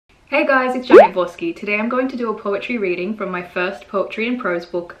Hey guys, it's Janette Voski. Today I'm going to do a poetry reading from my first poetry and prose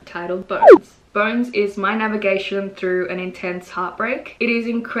book titled Bones. Bones is my navigation through an intense heartbreak. It is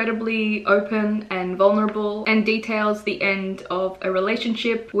incredibly open and vulnerable and details the end of a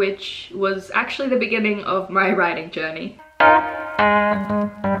relationship which was actually the beginning of my writing journey.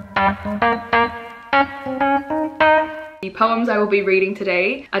 The poems I will be reading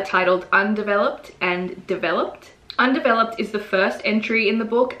today are titled Undeveloped and Developed. Undeveloped is the first entry in the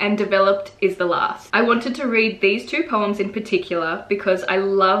book and Developed is the last. I wanted to read these two poems in particular because I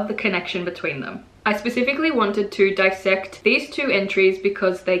love the connection between them. I specifically wanted to dissect these two entries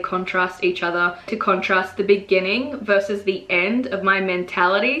because they contrast each other, to contrast the beginning versus the end of my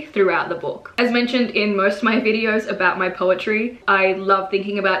mentality throughout the book. As mentioned in most of my videos about my poetry, I love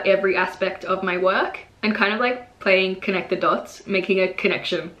thinking about every aspect of my work and kind of like playing connect the dots, making a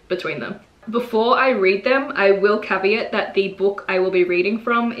connection between them. Before I read them, I will caveat that the book I will be reading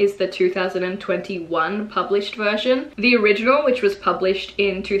from is the 2021 published version. The original, which was published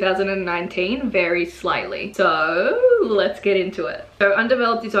in 2019, varies slightly. So let's get into it. So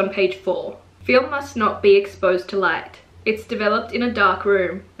Undeveloped is on page 4. Film must not be exposed to light. It's developed in a dark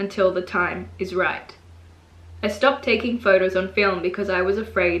room until the time is right. I stopped taking photos on film because I was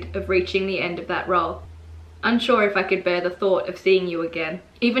afraid of reaching the end of that roll. Unsure if I could bear the thought of seeing you again,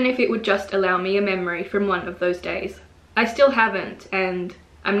 even if it would just allow me a memory from one of those days. I still haven't, and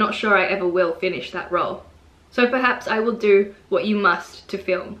I'm not sure I ever will finish that role. So perhaps I will do what you must to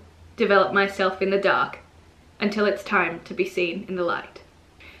film, develop myself in the dark, until it's time to be seen in the light.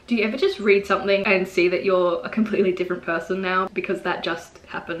 Do you ever just read something and see that you're a completely different person now? Because that just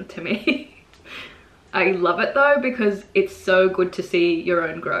happened to me. I love it though, because it's so good to see your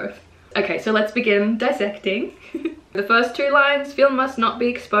own growth. Okay, so let's begin dissecting. The first two lines, film must not be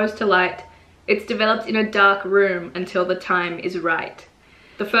exposed to light. It's developed in a dark room until the time is right.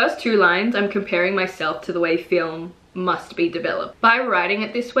 The first two lines, I'm comparing myself to the way film must be developed. By writing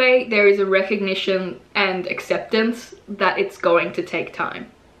it this way, there is a recognition and acceptance that it's going to take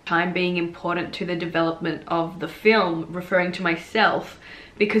time. Time being important to the development of the film, referring to myself,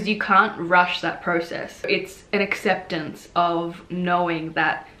 because you can't rush that process. It's an acceptance of knowing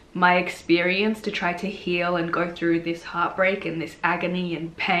that my experience to try to heal and go through this heartbreak and this agony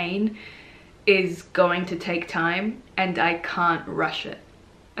and pain is going to take time, and I can't rush it.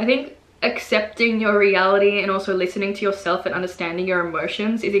 I think accepting your reality and also listening to yourself and understanding your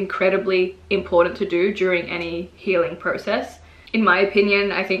emotions is incredibly important to do during any healing process. In my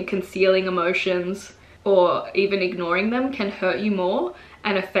opinion, I think concealing emotions or even ignoring them can hurt you more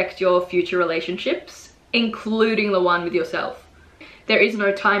and affect your future relationships, including the one with yourself. There is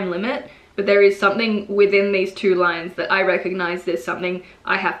no time limit, but there is something within these two lines that I recognize there's something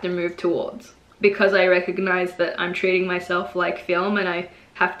I have to move towards. Because I recognize that I'm treating myself like film and I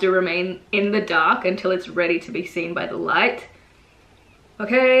have to remain in the dark until it's ready to be seen by the light.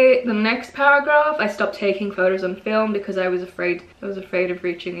 Okay, the next paragraph, I stopped taking photos on film because I was afraid of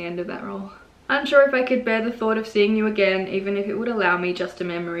reaching the end of that roll. Unsure if I could bear the thought of seeing you again, even if it would allow me just a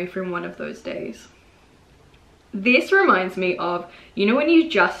memory from one of those days. This reminds me of, you know, when you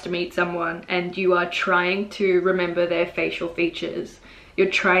just meet someone and you are trying to remember their facial features, you're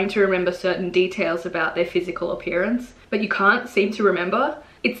trying to remember certain details about their physical appearance, but you can't seem to remember?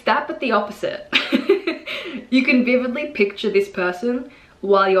 It's that, but the opposite. You can vividly picture this person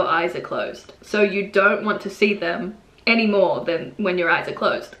while your eyes are closed, so you don't want to see them any more than when your eyes are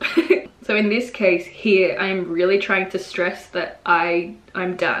closed. So in this case here, I'm really trying to stress that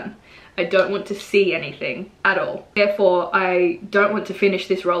I'm done. I don't want to see anything at all. Therefore, I don't want to finish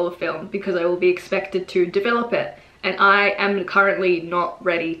this roll of film because I will be expected to develop it. And I am currently not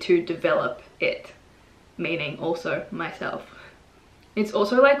ready to develop it. Meaning also myself. It's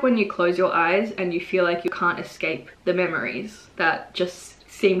also like when you close your eyes and you feel like you can't escape the memories that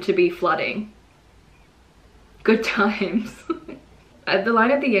just seem to be flooding. Good times. At the line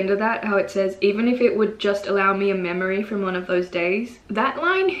at the end of that, how it says, even if it would just allow me a memory from one of those days, that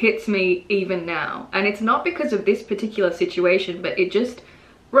line hits me even now. And it's not because of this particular situation, but it just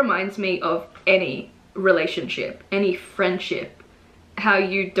reminds me of any relationship, any friendship, how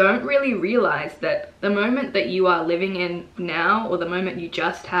you don't really realize that the moment that you are living in now, or the moment you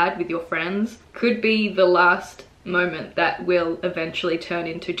just had with your friends, could be the last moment that will eventually turn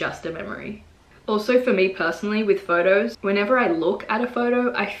into just a memory. Also for me personally with photos, whenever I look at a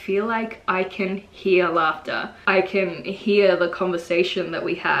photo, I feel like I can hear laughter. I can hear the conversation that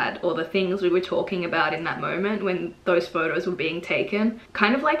we had or the things we were talking about in that moment when those photos were being taken.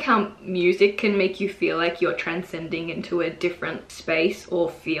 Kind of like how music can make you feel like you're transcending into a different space or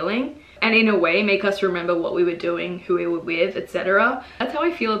feeling. and in a way make us remember what we were doing, who we were with, etc. That's how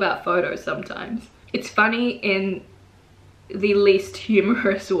I feel about photos sometimes. It's funny in the least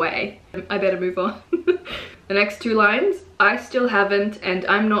humorous way. I better move on. The next two lines, I still haven't and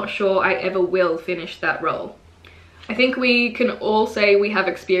I'm not sure I ever will finish that role. I think we can all say we have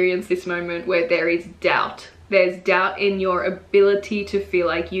experienced this moment where there is doubt. There's doubt in your ability to feel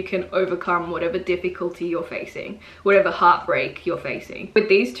like you can overcome whatever difficulty you're facing, whatever heartbreak you're facing. With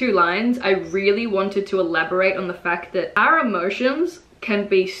these two lines, I really wanted to elaborate on the fact that our emotions can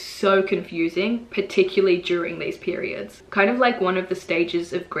be so confusing, particularly during these periods. Kind of like one of the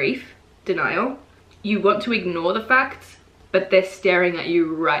stages of grief, denial. You want to ignore the facts, but they're staring at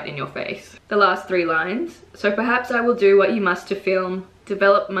you right in your face. The last three lines. So perhaps I will do what you must to film,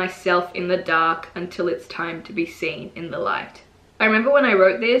 develop myself in the dark until it's time to be seen in the light. I remember when I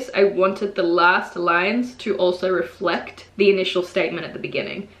wrote this, I wanted the last lines to also reflect the initial statement at the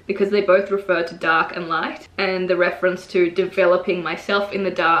beginning, because they both refer to dark and light, and the reference to developing myself in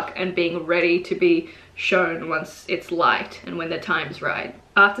the dark and being ready to be shown once it's light and when the time's right.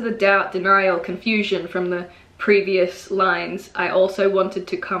 After the doubt, denial, confusion from the previous lines, I also wanted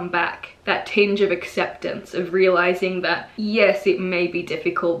to come back. That tinge of acceptance, of realizing that yes, it may be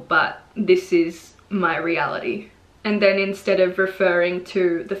difficult, but this is my reality. And then instead of referring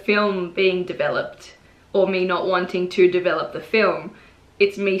to the film being developed or me not wanting to develop the film,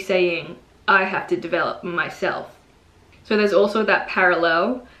 it's me saying I have to develop myself. So there's also that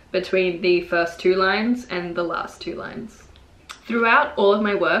parallel between the first two lines and the last two lines. Throughout all of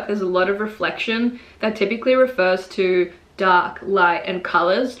my work, there's a lot of reflection that typically refers to dark, light, and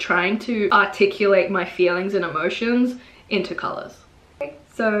colors, trying to articulate my feelings and emotions into colors.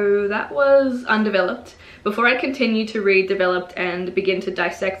 So that was Undeveloped. Before I continue to read Developed and begin to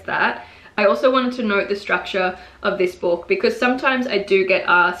dissect that, I also wanted to note the structure of this book, because sometimes I do get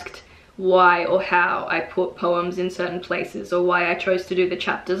asked why or how I put poems in certain places, or why I chose to do the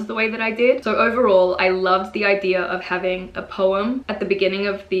chapters the way that I did. So overall, I loved the idea of having a poem at the beginning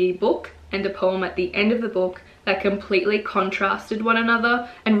of the book and a poem at the end of the book that completely contrasted one another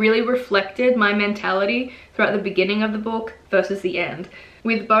and really reflected my mentality throughout the beginning of the book versus the end.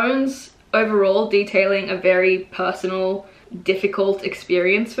 With Bones overall detailing a very personal, difficult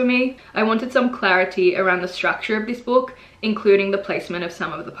experience for me, I wanted some clarity around the structure of this book, including the placement of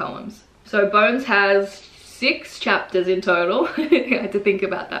some of the poems. So Bones has 6 chapters in total. I had to think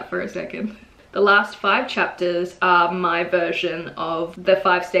about that for a second. The last 5 chapters are my version of the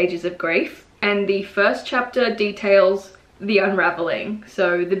 5 stages of grief, and the first chapter details the unraveling,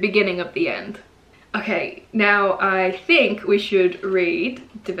 so the beginning of the end. Okay, now I think we should read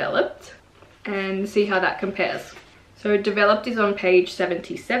Developed and see how that compares. So Developed is on page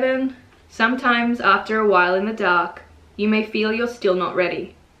 77. Sometimes after a while in the dark, you may feel you're still not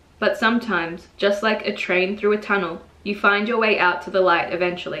ready. But sometimes, just like a train through a tunnel, you find your way out to the light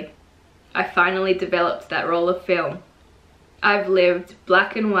eventually. I finally developed that roll of film. I've lived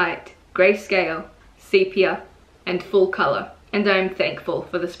black and white, grayscale, sepia, and full color, and I'm thankful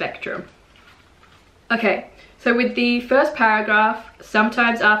for the spectrum. Okay, so with the first paragraph,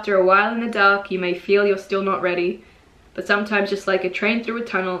 sometimes after a while in the dark, you may feel you're still not ready, but sometimes just like a train through a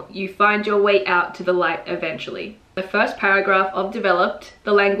tunnel, you find your way out to the light eventually. The first paragraph of Developed,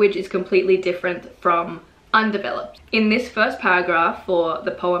 the language is completely different from Undeveloped. In this first paragraph for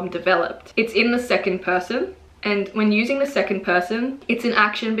the poem Developed, it's in the second person, and when using the second person, it's an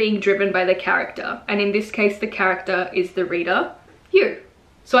action being driven by the character, and in this case the character is the reader, you.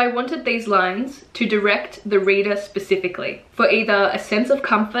 So I wanted these lines to direct the reader specifically, for either a sense of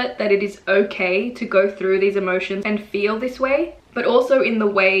comfort that it is okay to go through these emotions and feel this way, but also in the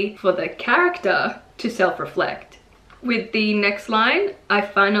way for the character to self-reflect. With the next line, I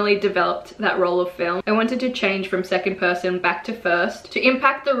finally developed that roll of film. I wanted to change from second person back to first to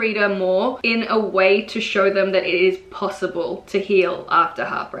impact the reader more in a way to show them that it is possible to heal after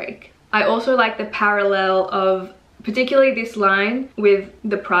heartbreak. I also like the parallel of particularly this line with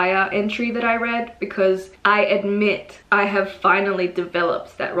the prior entry that I read, because I admit I have finally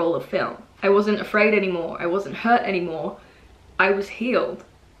developed that roll of film. I wasn't afraid anymore. I wasn't hurt anymore. I was healed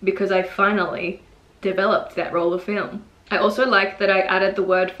because I finally developed that roll of film. I also like that I added the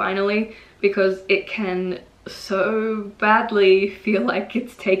word finally, because it can so badly feel like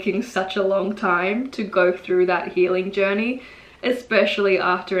it's taking such a long time to go through that healing journey, especially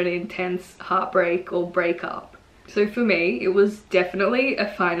after an intense heartbreak or breakup. So for me, it was definitely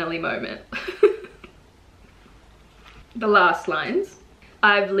a finally moment. The last lines.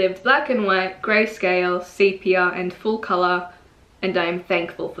 I've lived black and white, grayscale, sepia, and full color. and I am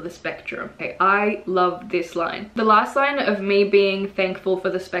thankful for the spectrum. Okay, I love this line. The last line of me being thankful for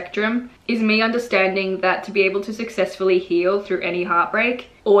the spectrum is me understanding that to be able to successfully heal through any heartbreak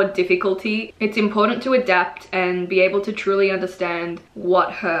or difficulty, it's important to adapt and be able to truly understand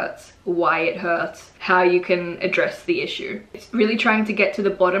what hurts, why it hurts, how you can address the issue. It's really trying to get to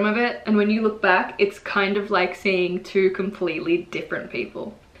the bottom of it, and when you look back, it's kind of like seeing two completely different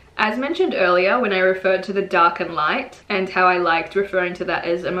people. As mentioned earlier, when I referred to the dark and light and how I liked referring to that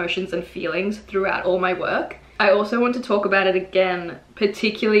as emotions and feelings throughout all my work, I also want to talk about it again,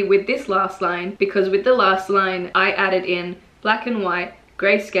 particularly with this last line, because with the last line, I added in black and white,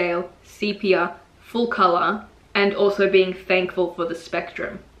 grayscale, sepia, full color, and also being thankful for the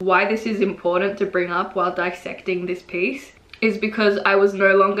spectrum. Why this is important to bring up while dissecting this piece is because I was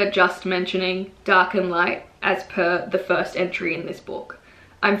no longer just mentioning dark and light as per the first entry in this book.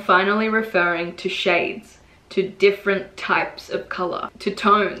 I'm finally referring to shades, to different types of color, to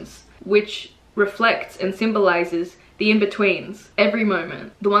tones, which reflects and symbolizes the in-betweens, every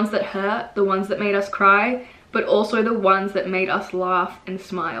moment. The ones that hurt, the ones that made us cry, but also the ones that made us laugh and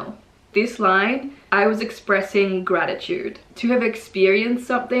smile. This line, I was expressing gratitude to have experienced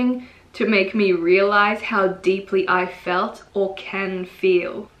something to make me realize how deeply I felt or can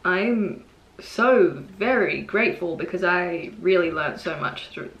feel. I'm so very grateful because I really learned so much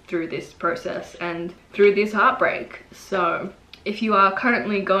through this process and through this heartbreak. So if you are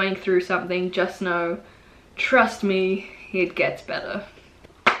currently going through something, just know, trust me, it gets better.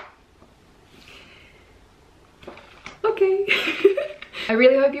 Okay. I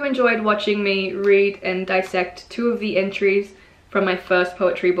really hope you enjoyed watching me read and dissect two of the entries from my first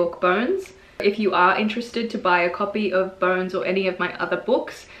poetry book, Bones. If you are interested to buy a copy of Bones or any of my other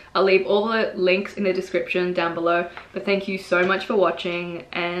books, I'll leave all the links in the description down below. But thank you so much for watching,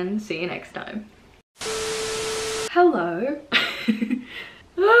 and see you next time. Hello.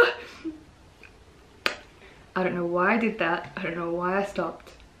 I don't know why I did that. I don't know why I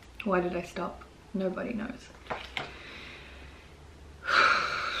stopped. Why did I stop? Nobody knows.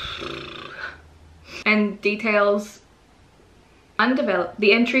 And details. Undeveloped.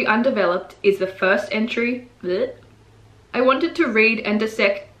 The entry undeveloped is the first entry. Blech. I wanted to read and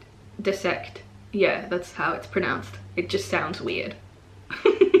dissect. Yeah, that's how it's pronounced. It just sounds weird.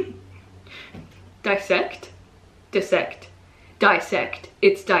 Dissect. Dissect. Dissect.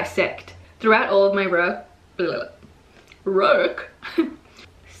 It's dissect. Throughout all of my work.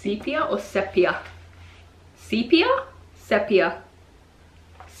 Sepia or sepia? Sepia? Sepia.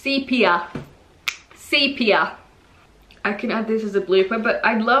 Sepia. Sepia. I can add this as a blooper, but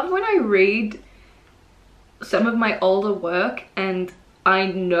I love when I read some of my older work and I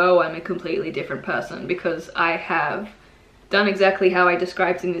know I'm a completely different person because I have done exactly how I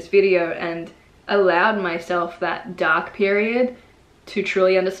described in this video and allowed myself that dark period to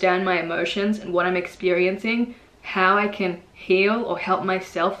truly understand my emotions and what I'm experiencing, how I can heal or help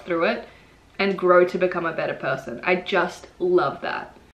myself through it and grow to become a better person. I just love that.